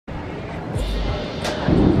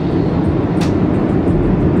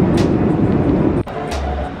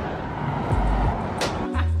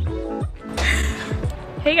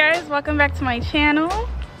Hey guys, welcome back to my channel.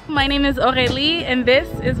 My name is Aurélie and this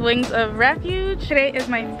is Wings of Refuge. Today is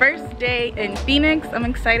my first day in Phoenix. I'm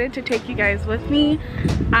excited to take you guys with me.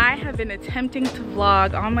 I have been attempting to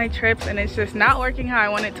vlog on my trips and it's just not working how I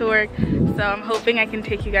want it to work. So I'm hoping I can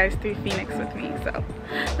take you guys through Phoenix with me. So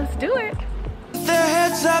let's do it. Their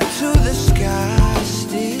heads up to the sky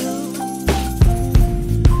still.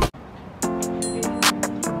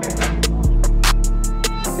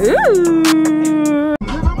 Ooh.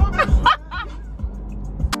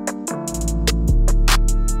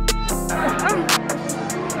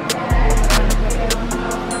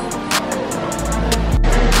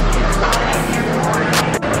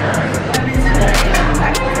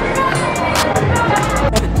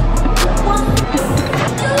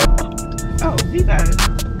 Oh, you guys.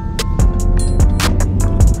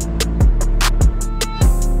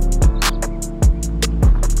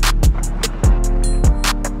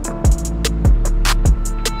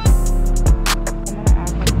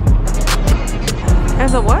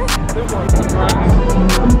 As a what?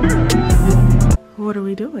 What are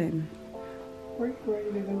we doing? We're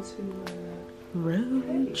ready to go to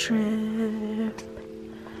Road trip.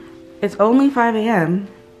 It's only 5 a.m.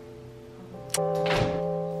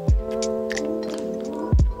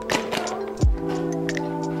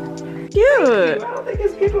 Cute. I don't think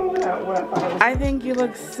it's people what I thought. I think you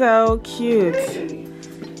look so cute.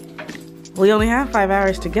 We only have 5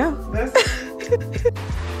 hours to go.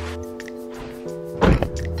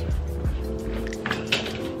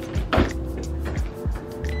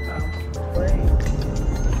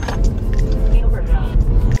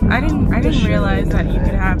 I didn't realize that you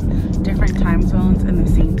could have different time zones in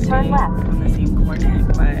the same state on the same coordinate,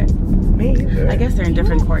 but I guess they're in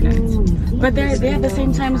different coordinates. But they have the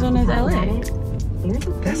same time zone as LA.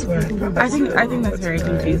 That's what I think that's very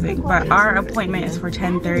confusing. But our appointment is for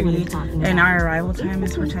 10:30 and our arrival time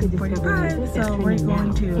is for 10:45. So we're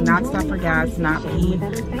going to not stop for gas, not pee,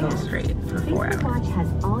 go straight for 4 hours. So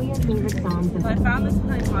I found this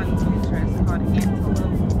place on Pinterest called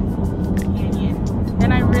Antelope Canyon.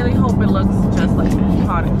 And I really hope it looks just like it's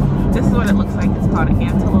called it. This is what it looks like. It's called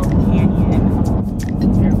Antelope Canyon.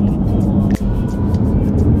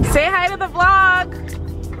 Say hi to the vlog.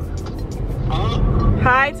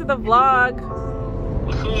 Hi to the vlog.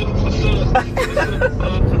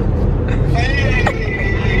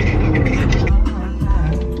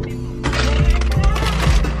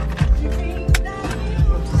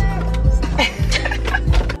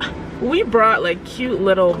 We brought like cute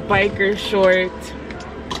little biker short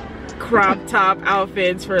crop top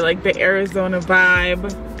outfits for like the Arizona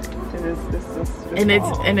vibe,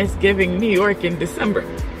 and it's giving New York in December.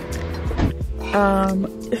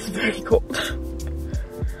 It's very cold.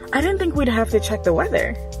 I didn't think we'd have to check the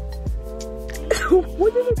weather.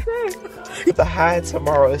 What did it say? The high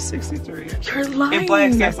tomorrow is 63. You're lying. In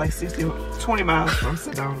Flagstaff, like 20 miles from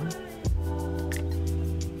Sedona.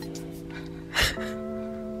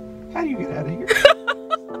 How do you get out of here?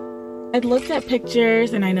 I looked at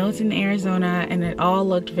pictures and I know it's in Arizona and it all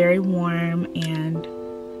looked very warm, and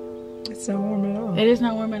It's not warm at all. it is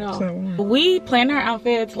not warm at all. It's not warm. We planned our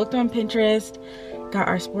outfits, looked on Pinterest, got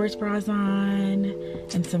our sports bras on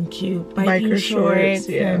and some cute biker shorts.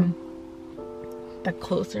 Yeah. And the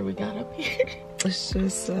closer we got up here, It's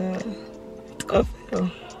just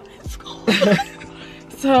uphill. it's cold.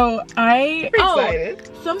 So Excited.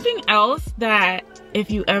 Something else that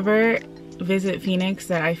if you ever visit Phoenix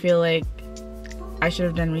that I feel like I should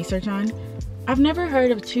have done research on, I've never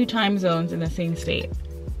heard of 2 time zones in the same state.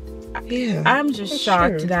 Yeah. I'm just that's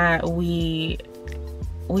shocked true. that we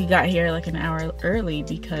got here like an hour early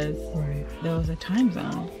because Right. there was a time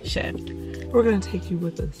zone shift. We're gonna take you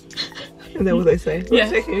with us. Is that what they say? We're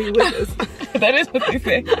Yes. taking you with us. That is what they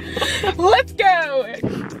say. Let's go!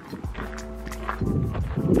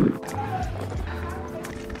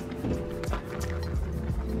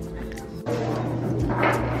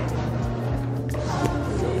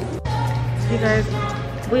 You guys,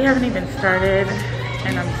 we haven't even started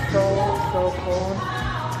and I'm so cold.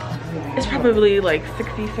 It's probably like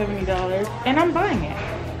 $60, $70 and I'm buying it.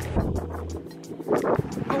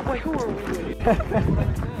 Oh wait, who are we with?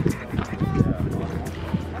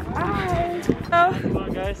 Hi. Hello. Hello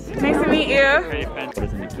guys. Nice to meet you. Great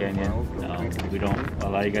fences in the canyon. We don't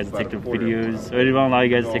allow you guys to take the videos. We don't allow you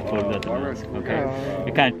guys to take photos at the mask. Okay.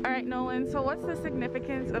 It kind of. All right, Nolan. So what's the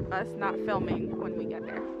significance of us not filming when we get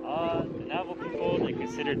there? The Navajo people, they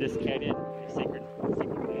consider this canyon a sacred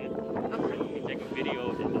land. We take a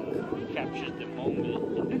video and captures the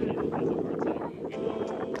moment and then as a part time. We know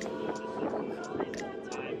just the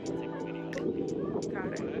time to take a video. Got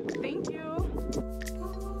it. Thank you.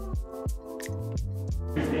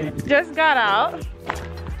 just got out.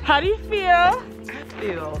 How do you feel? I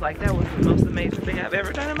feel like that was the most amazing thing I've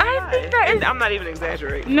ever done in my life. I think that is, I'm not even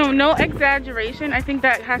exaggerating. no exaggeration. I think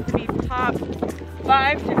that has to be top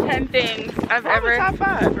 5 to 10 things I've ever. Top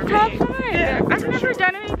 5 for Top me. 5. Yeah, I've for never sure.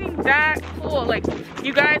 done anything that cool. Like,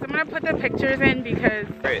 you guys, I'm gonna put the pictures in because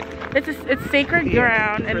Right. it's sacred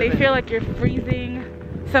ground, and they feel like you're freezing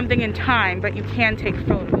something in time, but you can take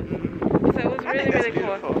photos. So it was really, really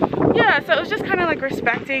cool. Yeah, so it was just kind of like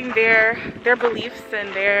respecting their beliefs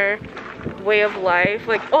and their way of life.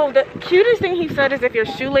 Like, oh, the cutest thing he said is if your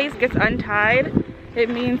shoelace gets untied, it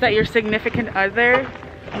means that your significant other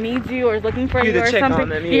needs you or is looking for you or check something. on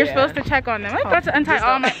them, You're yeah. supposed to check on them. I'm about to untie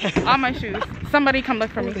all my shoes. Somebody come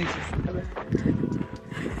look for me.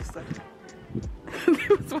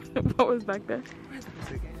 What was back there?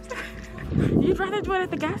 You'd rather do it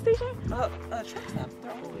at the gas station? Truck stop.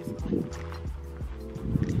 They're always open.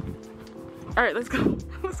 All right, let's go.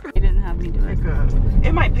 Let's go. They didn't have me do it.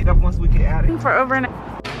 It might pick up once we get out of here. For over an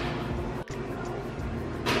hour.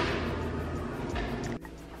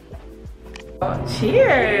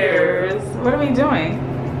 Cheers. What are we doing?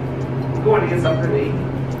 Going to get something to eat.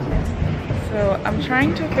 So I'm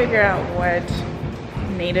trying to figure out what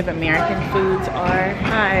Native American foods are.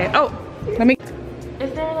 Let me.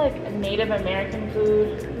 Is there like a Native American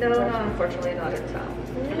food? No, unfortunately not in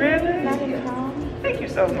town. Really? Not in town. Thank you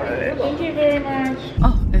so much. Thank you very much.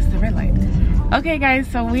 Oh, it's the red light. Okay guys,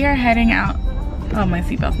 so we are heading out. Oh, my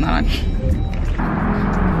seatbelt's not on.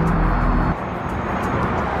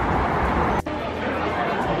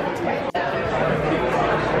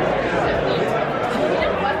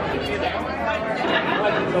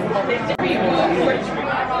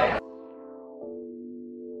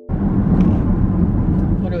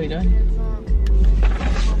 What are we doing?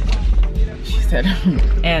 She said,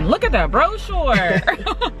 and look at that brochure.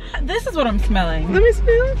 This is what I'm smelling. Let me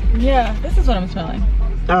smell. Yeah, this is what I'm smelling.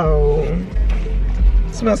 Oh.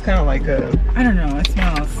 It smells kind of like a... I don't know, it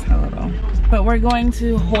smells a little. But we're going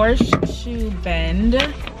to Horseshoe Bend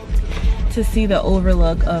to see the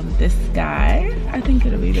overlook of the sky. I think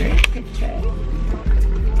it'll be very pretty.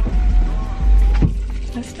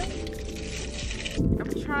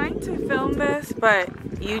 I'm trying to film this, but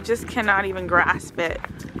you just cannot even grasp it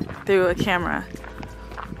through a camera.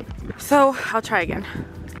 So I'll try again.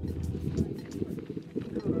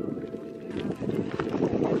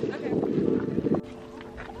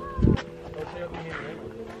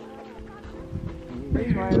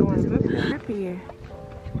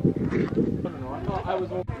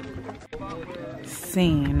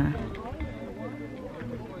 Scene.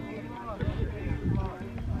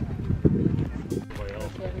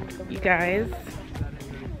 You guys,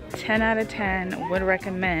 10 out of 10 would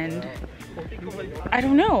recommend. I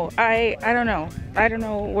don't know. I don't know. I don't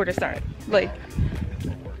know where to start. Like,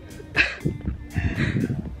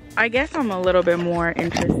 I guess I'm a little bit more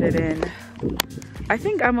interested in, I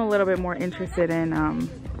think I'm a little bit more interested in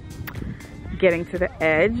getting to the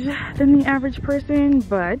edge than the average person,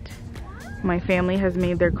 but my family has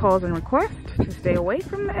made their calls and requests to stay away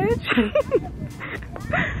from the edge.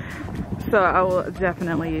 So I will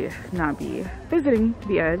definitely not be visiting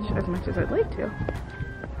the edge as much as I'd like to.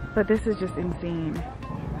 But this is just insane.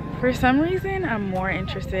 For some reason, I'm more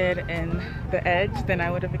interested in the edge than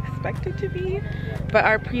I would have expected to be. But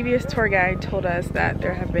our previous tour guide told us that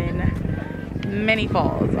there have been many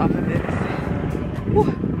falls off of this.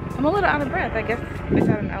 Whew, I'm a little out of breath. I guess it's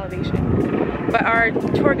at an elevation. But our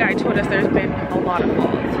tour guide told us there's been a lot of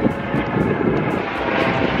falls.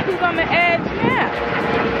 Who's on the edge now?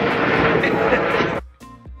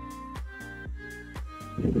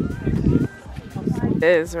 It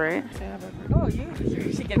is, right? Oh, you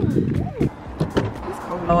should get it.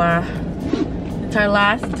 Oh, it's our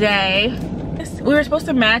last day. We were supposed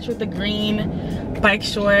to match with the green bike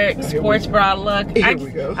short sports bra look.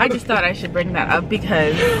 I just thought I should bring that up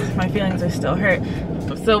because my feelings are still hurt.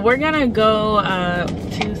 So we're gonna go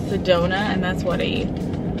to Sedona, and that's what, a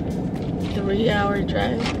 3-hour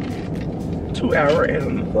drive? 2 hour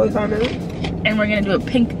and 45 minutes. And we're gonna do a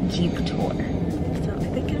pink Jeep tour. So I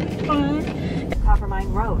think it'll be fun.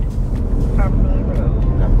 Coppermine Road. Coppermine Road.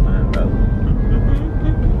 Coppermine Road.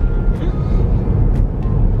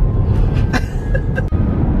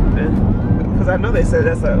 Because I know they said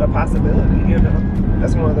that's a possibility, you know.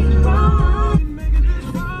 That's one of the...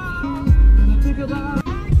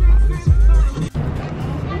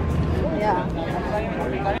 Yeah.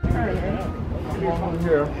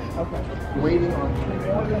 Here. Okay. Waiting on.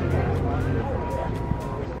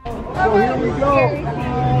 So here we go.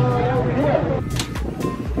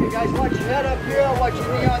 You guys watch your head up here, I'll watch your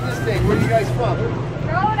knee on this thing. Where are you guys from?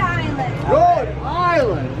 Rhode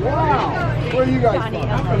Island. Wow. Where are you guys from? I'm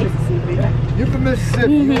from Mississippi. You're from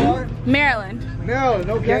Mississippi. You are? Maryland. Maryland.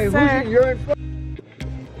 Okay. Yes, sir. You're in.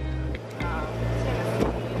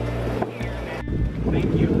 Thank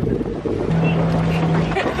you.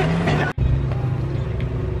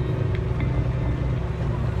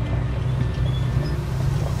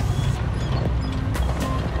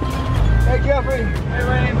 Hey, Jeffrey. Hey,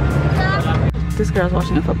 Wayne. This girl's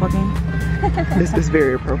watching a football game. This is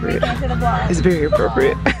very appropriate. It's very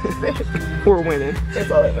appropriate. We're winning. That's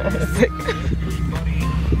all that matters.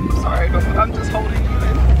 Sorry, but I'm just holding you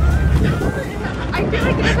in. I feel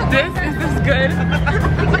like this is good. Can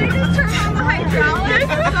I just turn on the hydraulics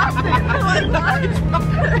or something? Oh my god. It's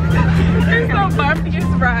the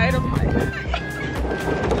bumpiest ride of my life.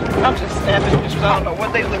 I'm just snapping pictures. I don't know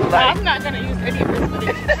what they look like. I'm not gonna use any of this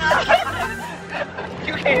footage.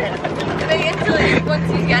 You can. They instantly, once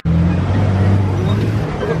you get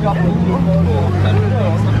It's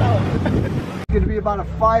going to be about a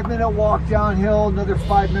 5-minute walk downhill, another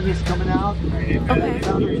 5 minutes coming out. Okay.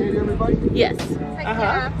 Sound okay to everybody? Yes.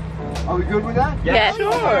 Are we good with that? Yes.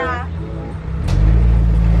 Sure.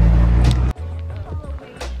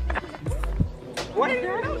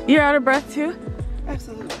 You're out of breath too?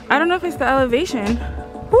 Absolutely. I don't know if it's the elevation.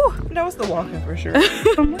 Whew. No, it's the walking for sure.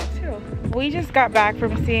 We just got back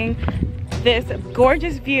from seeing this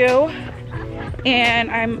gorgeous view, and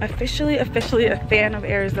I'm officially a fan of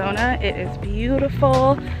Arizona. It is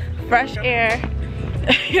beautiful, fresh air.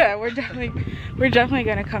 Yeah, we're definitely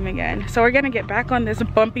gonna come again. So we're gonna get back on this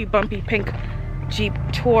bumpy pink Jeep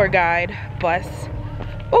tour guide bus.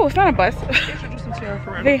 Oh, it's not a bus.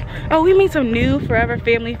 Oh, we meet some new forever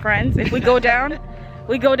family friends. If we go down,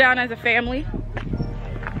 we go down as a family.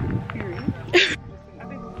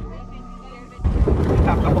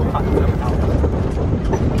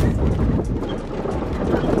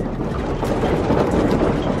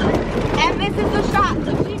 And this is the shot,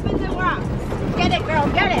 the Jeep in the rocks. Get it, girl,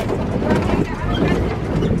 get it.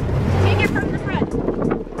 Take it from the front.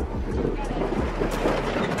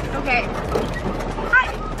 Okay. Hi.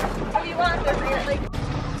 Oh, you want the rear, like...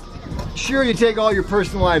 Sure, you take all your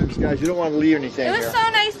personal items, guys. You don't want to leave anything It was here. so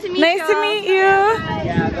nice to meet you. Nice to meet you.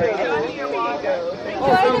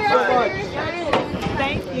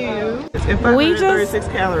 Thank you. It's 536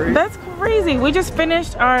 calories. That's crazy. We just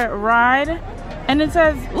finished our ride, and it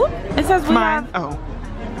says we Mine. have Oh.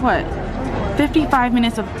 what? 55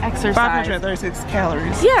 minutes of exercise. 536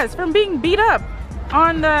 calories. Yes, from being beat up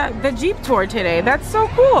on the Jeep tour today. That's so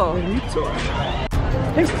cool.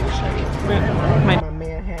 My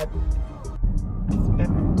man had.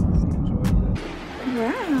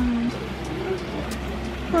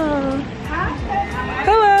 Wow.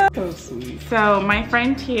 Hello. So sweet. So my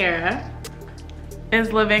friend Tiara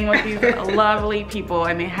is living with these lovely people,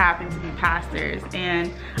 and they happen to be pastors, and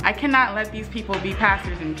I cannot let these people be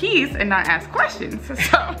pastors in peace and not ask questions.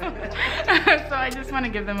 So I just want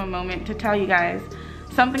to give them a moment to tell you guys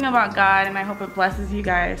something about God, and I hope it blesses you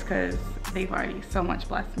guys, because they've already so much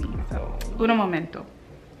blessed me. So uno momento.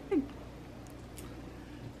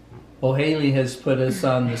 Well, Haley has put us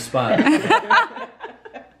on the spot.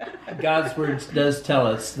 God's word does tell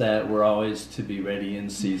us that we're always to be ready in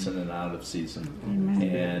season and out of season. Amen.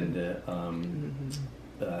 And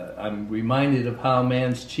I'm reminded of how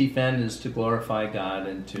man's chief end is to glorify God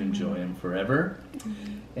and to enjoy Him forever.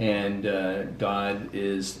 And God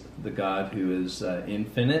is the God who is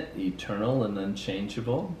infinite, eternal, and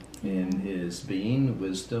unchangeable in His being,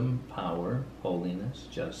 wisdom, power, holiness,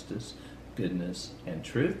 justice, goodness, and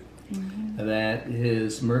truth. That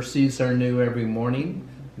His mercies are new every morning,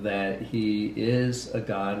 that He is a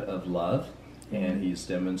God of love, and He's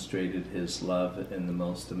demonstrated His love in the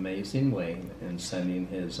most amazing way in sending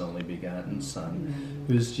His only begotten Son,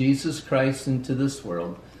 who is Jesus Christ, into this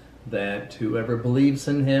world, that whoever believes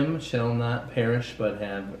in Him shall not perish but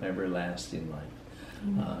have everlasting life.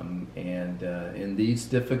 In these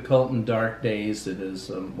difficult and dark days, it is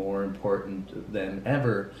more important than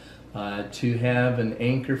ever to have an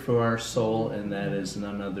anchor for our soul, and that is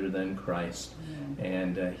none other than Christ.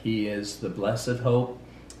 And He is the blessed hope.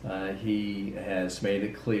 He has made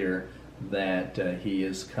it clear that He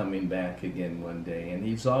is coming back again one day, and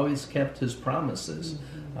He's always kept His promises.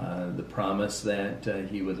 The promise that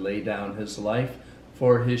He would lay down His life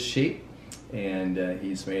for His sheep, and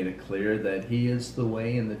He's made it clear that He is the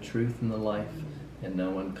way and the truth and the life, and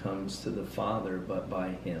no one comes to the Father but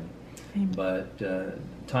by Him. But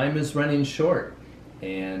time is running short,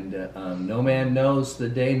 and no man knows the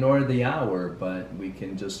day nor the hour, but we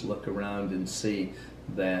can just look around and see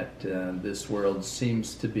that this world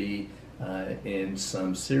seems to be in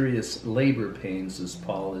some serious labor pains, as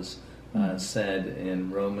Paul has said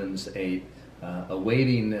in Romans 8,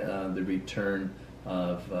 awaiting the return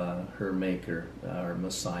of her Maker, our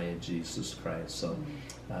Messiah, Jesus Christ. So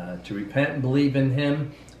to repent and believe in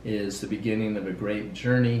Him is the beginning of a great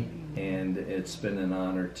journey, and it's been an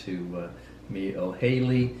honor to meet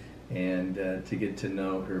O'Haley and to get to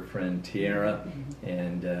know her friend Tiara.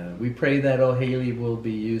 And we pray that O'Haley will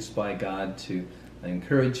be used by God to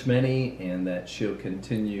encourage many, and that she'll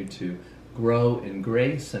continue to grow in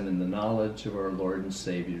grace and in the knowledge of our Lord and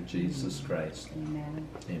Savior, Jesus Christ. Amen.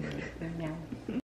 Amen. Amen.